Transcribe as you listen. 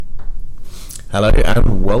Hello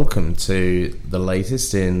and welcome to the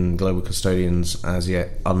latest in Global Custodian's as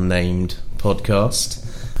yet unnamed podcast.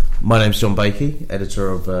 My name's John Bakey,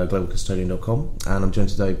 editor of globalcustodian.com, and I'm joined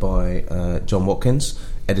today by John Watkins,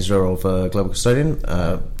 editor of Global Custodian,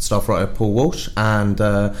 staff writer Paul Walsh, and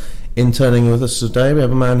interning with us today we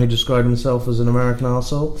have a man who described himself as an American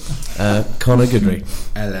arsehole, Connor Goodry.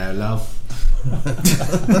 Hello, love.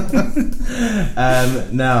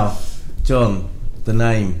 Now, John, the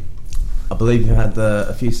name. I believe you had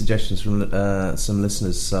a few suggestions from some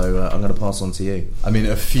listeners, so I'm going to pass on to you. I mean,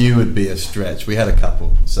 a few would be a stretch. We had a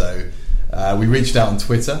couple. So we reached out on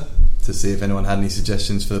Twitter to see if anyone had any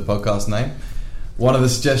suggestions for the podcast name. One of the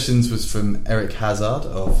suggestions was from Eric Hazard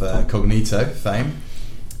of Cognito fame,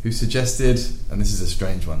 who suggested, and this is a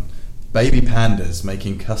strange one, baby pandas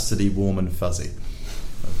making custody warm and fuzzy.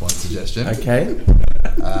 That's one suggestion. Okay.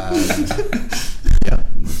 Yeah.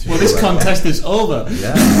 Well, this contest is over.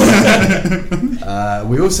 Yeah.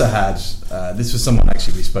 We also had, this was someone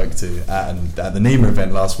actually we spoke to at the NEMA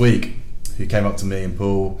event last week, who came up to me and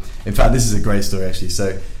Paul. In fact, this is a great story actually.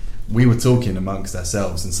 So we were talking amongst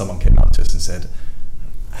ourselves and someone came up to us and said,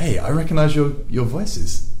 "Hey, I recognise your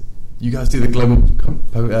voices. You guys do the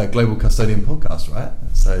Global Custodian podcast, right?"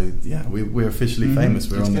 So yeah, we're officially famous.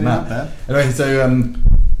 We're on the map. Anyway, so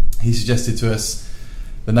he suggested to us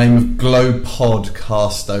the name of Globpod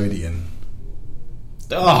Custodian.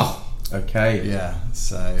 Oh, okay. Yeah.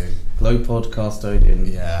 So Globpod Custodian.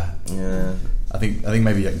 Yeah. I think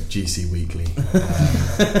maybe like GC Weekly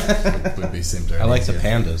would be simpler. I like the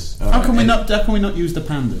pandas. How can we not use the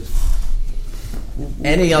pandas?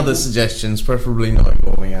 Any other suggestions, preferably not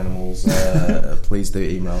involving animals, please do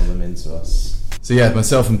email them in to us. So yeah,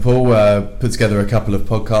 myself and Paul put together a couple of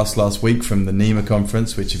podcasts last week from the NEMA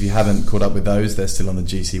conference, which if you haven't caught up with those, they're still on the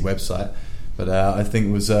GC website. But I think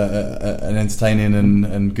it was an entertaining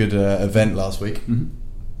and good event last week. Mm-hmm.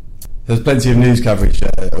 There's plenty of news coverage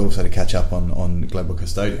also to catch up on Global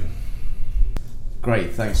Custodian.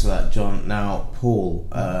 Great, thanks for that, John. Now, Paul,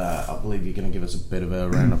 I believe you're going to give us a bit of a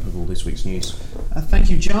roundup of all this week's news.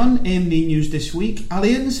 Thank you, John. In the news this week,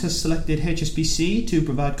 Allianz has selected HSBC to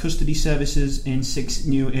provide custody services in 6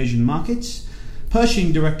 new Asian markets.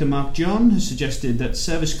 Pershing director Mark John has suggested that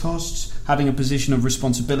service costs, having a position of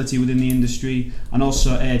responsibility within the industry, and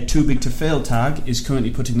also a too big to fail tag, is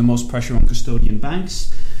currently putting the most pressure on custodian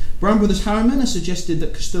banks. Brown Brothers Harriman has suggested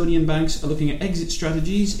that custodian banks are looking at exit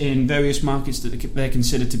strategies in various markets that they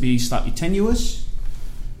consider to be slightly tenuous.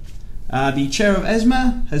 The chair of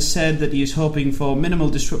ESMA has said that he is hoping for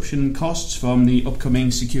minimal disruption costs from the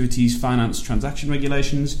upcoming securities finance transaction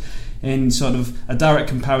regulations, in sort of a direct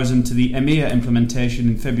comparison to the EMIR implementation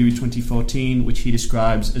in February 2014, which he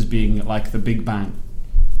describes as being like the Big Bang.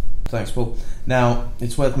 Thanks, Paul. Now,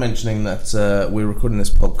 it's worth mentioning that we're recording this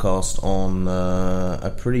podcast on a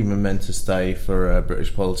pretty momentous day for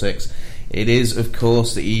British politics. It is, of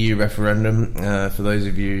course, the EU referendum. For those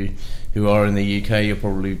of you who are in the UK, you're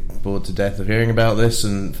probably bored to death of hearing about this,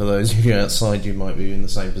 and for those of you outside, you might be in the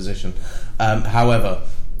same position. However,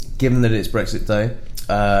 given that it's Brexit Day,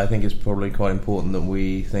 I think it's probably quite important that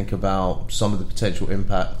we think about some of the potential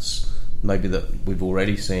impacts maybe that we've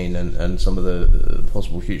already seen and some of the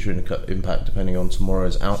possible future impact depending on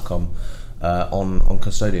tomorrow's outcome on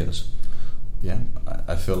custodians. Yeah,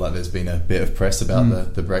 I feel like there's been a bit of press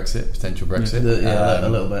about the Brexit, potential Brexit. A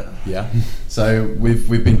little bit. Yeah. So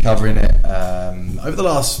we've been covering it over the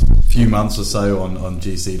last few months or so on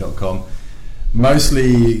GC.com,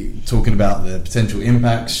 mostly talking about the potential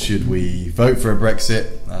impacts should we vote for a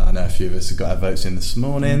Brexit. I know a few of us have got our votes in this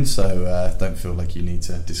morning, so don't feel like you need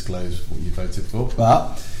to disclose what you voted for.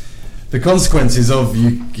 But the consequences of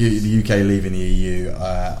the UK leaving the EU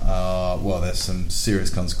are, well, there's some serious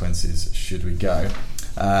consequences should we go.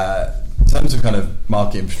 In terms of kind of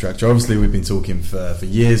market infrastructure, obviously we've been talking for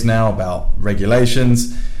years now about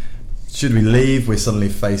regulations. Should we leave, we're suddenly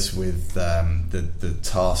faced with the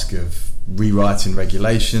task of rewriting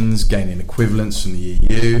regulations, gaining equivalence from the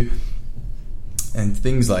EU, and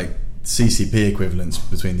things like CCP equivalence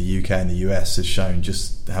between the UK and the US has shown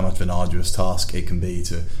just how much of an arduous task it can be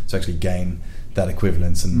to actually gain that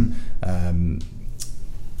equivalence. And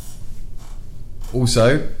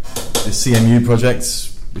also the CMU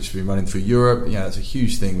projects, which have been running through Europe, it's a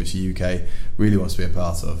huge thing which the UK really wants to be a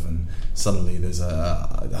part of, and suddenly there's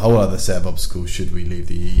a whole other set of obstacles should we leave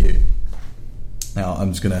the EU. Now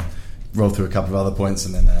I'm just going to roll through a couple of other points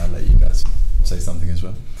and then I'll let you guys say something as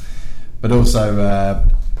well. But also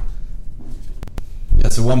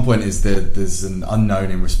so one point is that there's an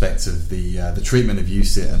unknown in respect of the treatment of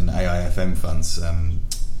UCIT and AIFM funds.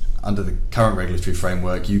 Under the current regulatory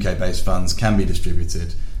framework, UK-based funds can be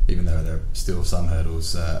distributed even though there are still some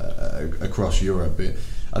hurdles across Europe. But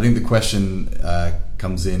I think the question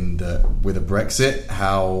comes in that with a Brexit,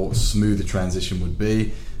 how smooth the transition would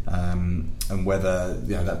be, and whether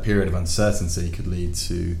that period of uncertainty could lead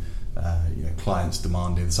to clients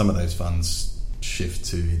demanding some of those funds shift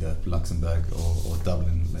to either Luxembourg or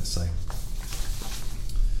Dublin, let's say.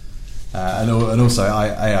 And also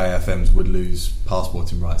AIFMs would lose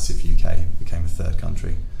passporting rights if UK became a third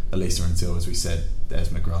country, at least until, as we said,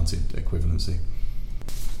 ESMA granted equivalency.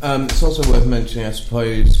 It's also worth mentioning, I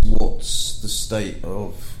suppose, what's the state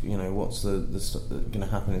of, what's the going to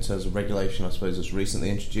happen in terms of regulation, I suppose, that's recently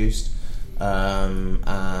introduced,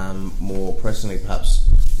 and more pressingly, perhaps,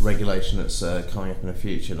 regulation that's coming up in the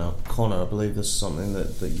future. Now, Connor, I believe this is something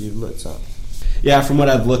that you've looked at. Yeah, from what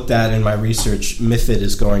I've looked at in my research, MiFID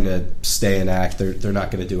is going to stay in act. They're not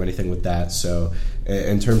going to do anything with that. So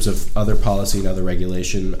in terms of other policy and other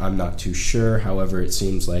regulation, I'm not too sure. However, it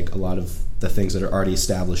seems like a lot of the things that are already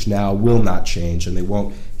established now will not change, and they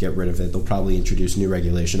won't get rid of it. They'll probably introduce new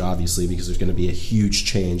regulation, obviously, because there's going to be a huge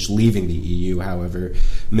change leaving the EU. However,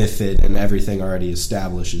 MiFID and everything already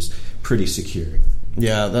established is pretty secure.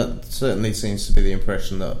 Yeah, that certainly seems to be the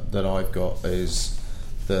impression that I've got, is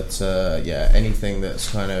that anything that's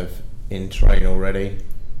kind of in train already,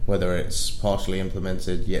 whether it's partially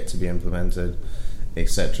implemented, yet to be implemented,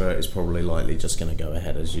 etc., is probably likely just going to go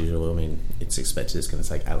ahead as usual. I mean, it's expected it's going to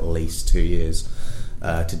take at least 2 years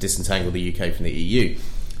to disentangle the UK from the EU.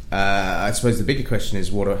 I suppose the bigger question is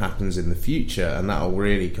what happens in the future, and that'll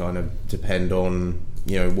really kind of depend on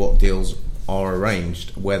what deals are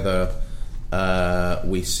arranged, whether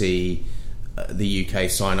we see the UK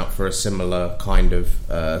sign up for a similar kind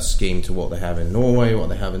of scheme to what they have in Norway, what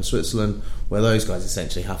they have in Switzerland, where those guys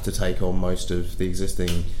essentially have to take on most of the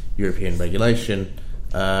existing European regulation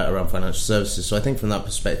around financial services. So I think from that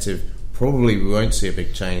perspective, probably we won't see a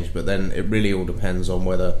big change, but then it really all depends on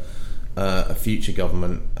whether a future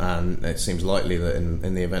government, and it seems likely that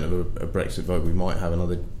in the event of a Brexit vote we might have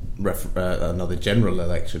another general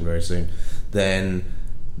election very soon, then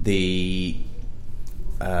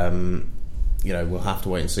we'll have to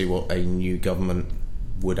wait and see what a new government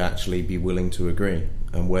would actually be willing to agree,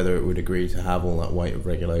 and whether it would agree to have all that weight of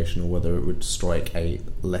regulation, or whether it would strike a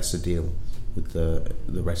lesser deal with the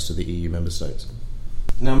rest of the EU member states.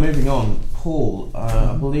 Now, moving on, Paul,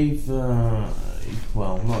 I believe, not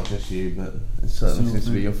just you, but it certainly seems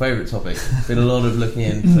to be your favourite topic. Been a lot of looking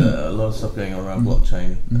into a lot of stuff going on around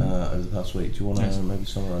blockchain over the past week. Do you want to maybe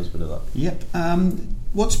summarise a bit of that? Yep.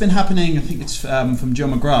 What's been happening, I think it's from Joe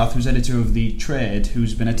McGrath, who's editor of The Trade,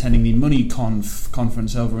 who's been attending the MoneyConf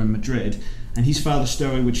conference over in Madrid, and he's filed a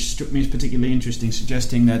story which struck me as particularly interesting,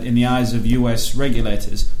 suggesting that in the eyes of US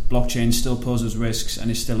regulators, blockchain still poses risks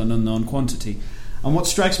and is still an unknown quantity. And what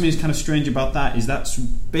strikes me as kind of strange about that is that's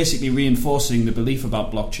basically reinforcing the belief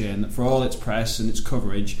about blockchain, that for all its press and its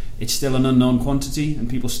coverage, it's still an unknown quantity, and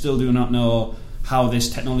people still do not know how this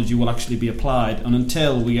technology will actually be applied. And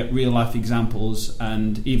until we get real life examples,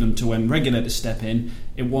 and even to when regulators step in,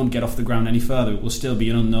 it won't get off the ground any further. It will still be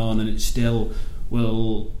an unknown, and it still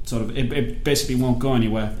will it basically won't go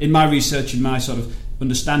anywhere. In my research, in my sort of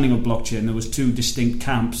understanding of blockchain, there was two distinct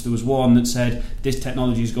camps. There was one that said this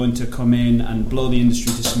technology is going to come in and blow the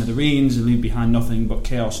industry to smithereens and leave behind nothing but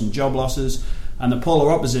chaos and job losses. And the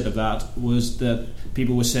polar opposite of that was that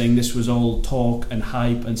people were saying this was all talk and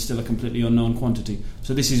hype and still a completely unknown quantity.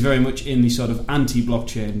 So this is very much in the sort of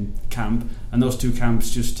anti-blockchain camp, and those two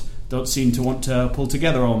camps just don't seem to want to pull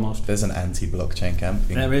together almost. There's an anti-blockchain camp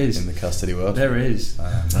in the custody world. There is.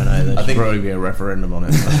 I know, there should probably be a referendum on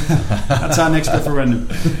it. That's our next referendum.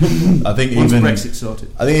 I think once Brexit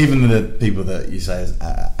sorted. I think even the people that you say is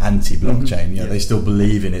anti-blockchain, they still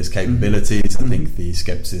believe in its capabilities. I think the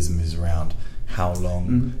scepticism is around how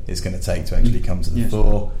long it's going to take to actually come to the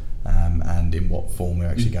fore, and in what form we're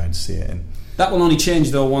actually going to see it in. That will only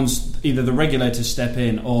change though once either the regulators step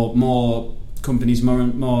in or more companies,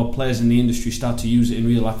 more players in the industry start to use it in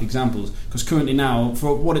real life examples, because currently now,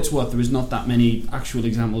 for what it's worth, there is not that many actual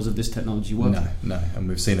examples of this technology working. No, and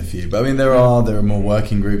we've seen a few, but I mean there are more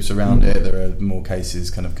working groups around it. There are more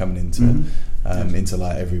cases kind of coming into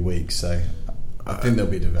light every week, so I think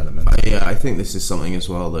there'll be development. I think this is something as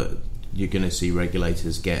well that you're going to see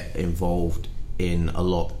regulators get involved in a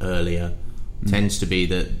lot earlier. Tends to be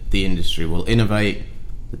that the industry will innovate,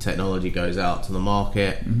 the technology goes out to the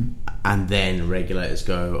market, and then regulators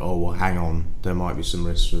go, oh well, hang on, there might be some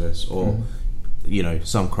risks for this, or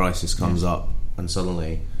some crisis comes up and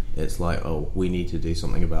suddenly it's like, oh, we need to do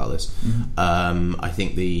something about this. I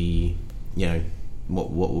think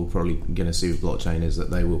what we're probably going to see with blockchain is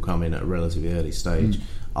that they will come in at a relatively early stage,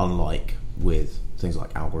 unlike with things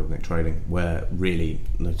like algorithmic trading, where really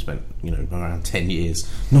they've spent around 10 years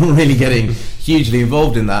not really getting hugely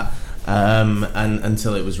involved in that, and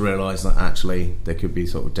until it was realised that actually there could be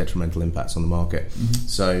sort of detrimental impacts on the market.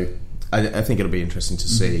 So I think it'll be interesting to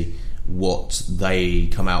see what they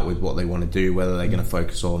come out with, what they want to do, whether they're going to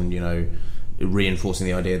focus on reinforcing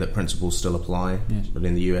the idea that principles still apply. Yes. But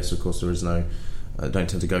in the US, of course, there is no don't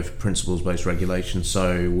tend to go for principles-based regulation.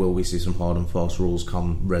 So will we see some hard and fast rules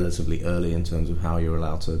come relatively early in terms of how you're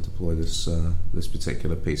allowed to deploy this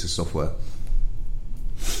particular piece of software?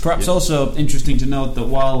 Perhaps also interesting to note that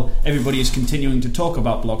while everybody is continuing to talk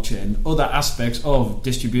about blockchain, other aspects of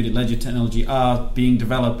distributed ledger technology are being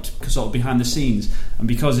developed sort of behind the scenes, and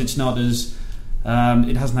because it's not as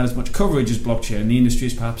it hasn't had as much coverage as blockchain, the industry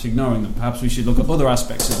is perhaps ignoring them. Perhaps we should look at other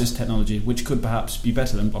aspects of this technology which could perhaps be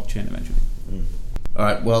better than blockchain eventually. All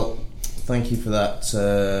right, well, thank you for that,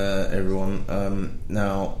 everyone.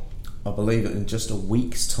 Now, I believe in just a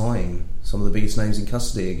week's time, some of the biggest names in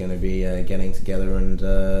custody are going to be getting together, and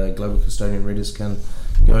Global Custodian readers can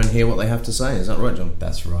go and hear what they have to say. Is that right, John?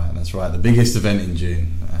 That's right. The biggest event in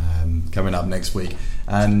June, coming up next week.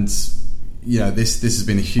 And, this has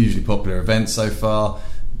been a hugely popular event so far.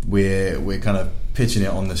 We're kind of pitching it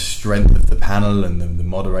on the strength of the panel and the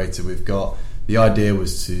moderator we've got. The idea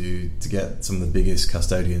was to get some of the biggest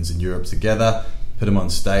custodians in Europe together, put them on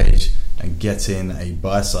stage, and get in a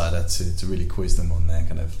buy-sider to really quiz them on their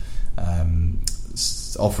kind of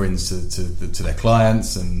offerings to their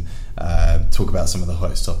clients, and talk about some of the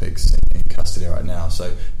hottest topics in custody right now.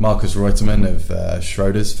 So Marcus Reutemann of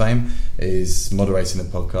Schroders fame is moderating the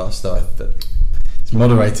podcast. He's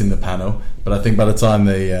moderating the panel, but I think by the time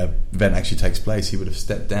the event actually takes place, he would have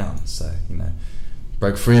stepped down. So,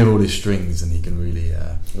 broke free of all his strings, and he can really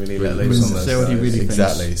let loose on say what he really thinks.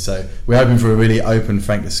 Exactly. So we're hoping for a really open,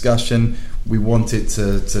 frank discussion. We want it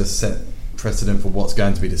to set precedent for what's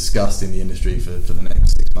going to be discussed in the industry for the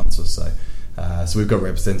next 6 months or so. So we've got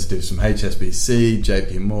representatives from HSBC,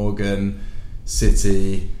 JP Morgan,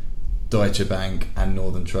 Citi, Deutsche Bank, and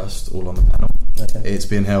Northern Trust all on the panel. Okay. It's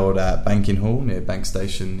being held at Banking Hall near Bank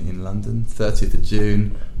Station in London, 30th of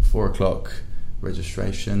June, 4 o'clock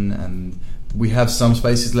registration, and we have some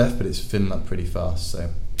spaces left, but it's filling up pretty fast. So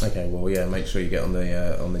okay, well, yeah, make sure you get on the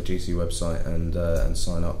GC website and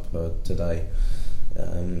sign up today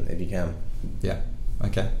if you can. Yeah.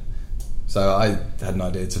 Okay. So I had an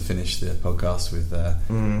idea to finish the podcast with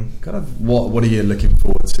kind of what are you looking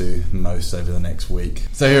forward to most over the next week?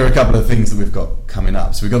 So here are a couple of things that we've got coming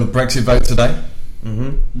up. So we've got the Brexit vote today.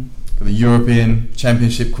 Got the European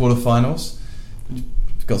Championship quarterfinals.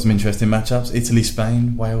 We've got some interesting matchups: Italy,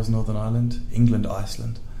 Spain, Wales, Northern Ireland, England,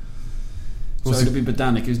 Iceland. Sorry to be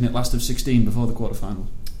pedantic, isn't it? Last of 16 before the quarterfinal.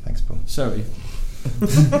 Thanks, Paul. Sorry.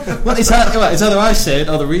 Well, it's either I say it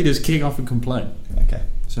or the readers kick off and complain. Okay.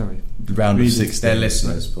 Sorry. Round of 16. They're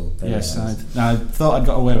listeners, Paul. Yes, I thought I'd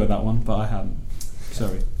got away with that one, but I hadn't.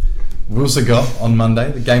 Sorry. We've also got on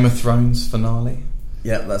Monday the Game of Thrones finale.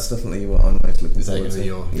 Yeah, that's definitely what I'm most looking forward to.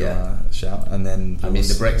 Your shout? And then the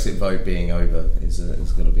Brexit vote being over is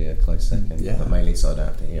going to be a close second. Yeah. But mainly so I don't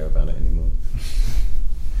have to hear about it anymore.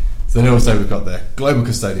 So then also we've got the Global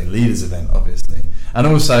Custodian Leaders event, obviously, and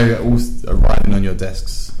also arriving on your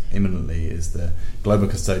desks imminently is the Global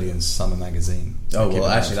Custodian Summer Magazine. Oh well,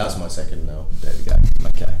 actually that's my second now. There we go.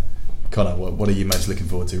 Okay. Connor, what are you most looking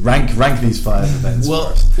forward to? Rank these 5 events for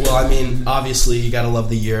us. Well, I mean, obviously you got to love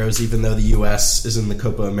the Euros, even though the US is in the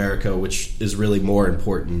Copa America, which is really more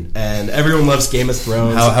important. And everyone loves Game of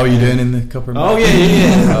Thrones. How are you doing in the Copa America? Oh,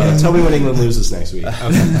 yeah. Tell me when England loses next week.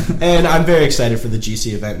 Okay. And I'm very excited for the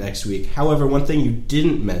GC event next week. However, one thing you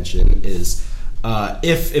didn't mention is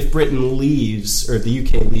if Britain leaves, or the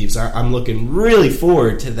UK leaves, I'm looking really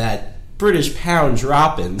forward to that British pound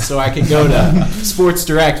dropping, so I can go to Sports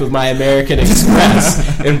Direct with my American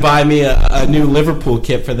Express and buy me a new Liverpool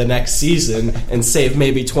kit for the next season and save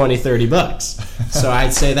maybe $20-30. So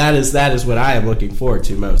I'd say that is what I am looking forward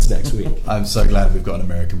to most next week. I'm so glad we've got an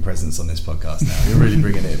American presence on this podcast now. You're really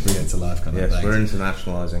bringing it to life. Yes, we're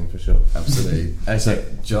internationalising for sure. Absolutely. So,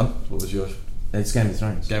 John, what was yours? It's Game of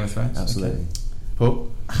Thrones. Game of Thrones? Absolutely. Okay.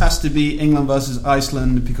 Paul? Has to be England versus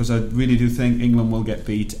Iceland, because I really do think England will get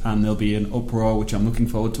beat and there'll be an uproar, which I'm looking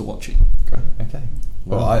forward to watching. Great. Okay.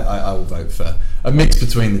 Well, I will vote for a mix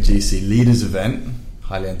between the GC Leaders event,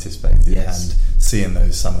 highly anticipated, and seeing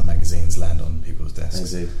those summer magazines land on people's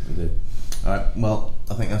desks. Indeed. All right. Well,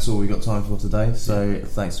 I think that's all we've got time for today. So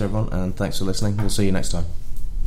thanks to everyone, and thanks for listening. We'll see you next time.